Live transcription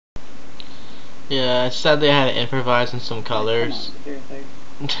Yeah, sadly I had to improvise on some colors.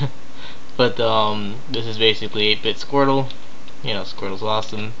 But this is basically 8-bit Squirtle. You know, Squirtle's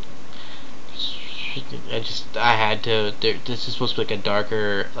awesome. I had to. This is supposed to be like a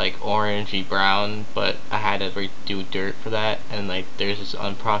darker, like orangey brown, but I had to redo dirt for that, and like there's this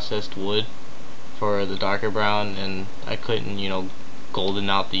unprocessed wood for the darker brown, and I couldn't, golden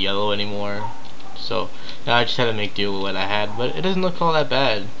out the yellow anymore. So now I just had to make do with what I had, but it doesn't look all that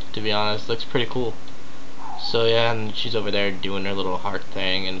bad, to be honest. It looks pretty cool. So yeah, and she's over there doing her little heart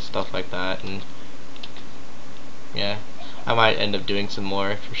thing and stuff like that, and yeah, I might end up doing some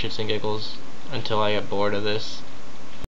more for shits and giggles until I get bored of this.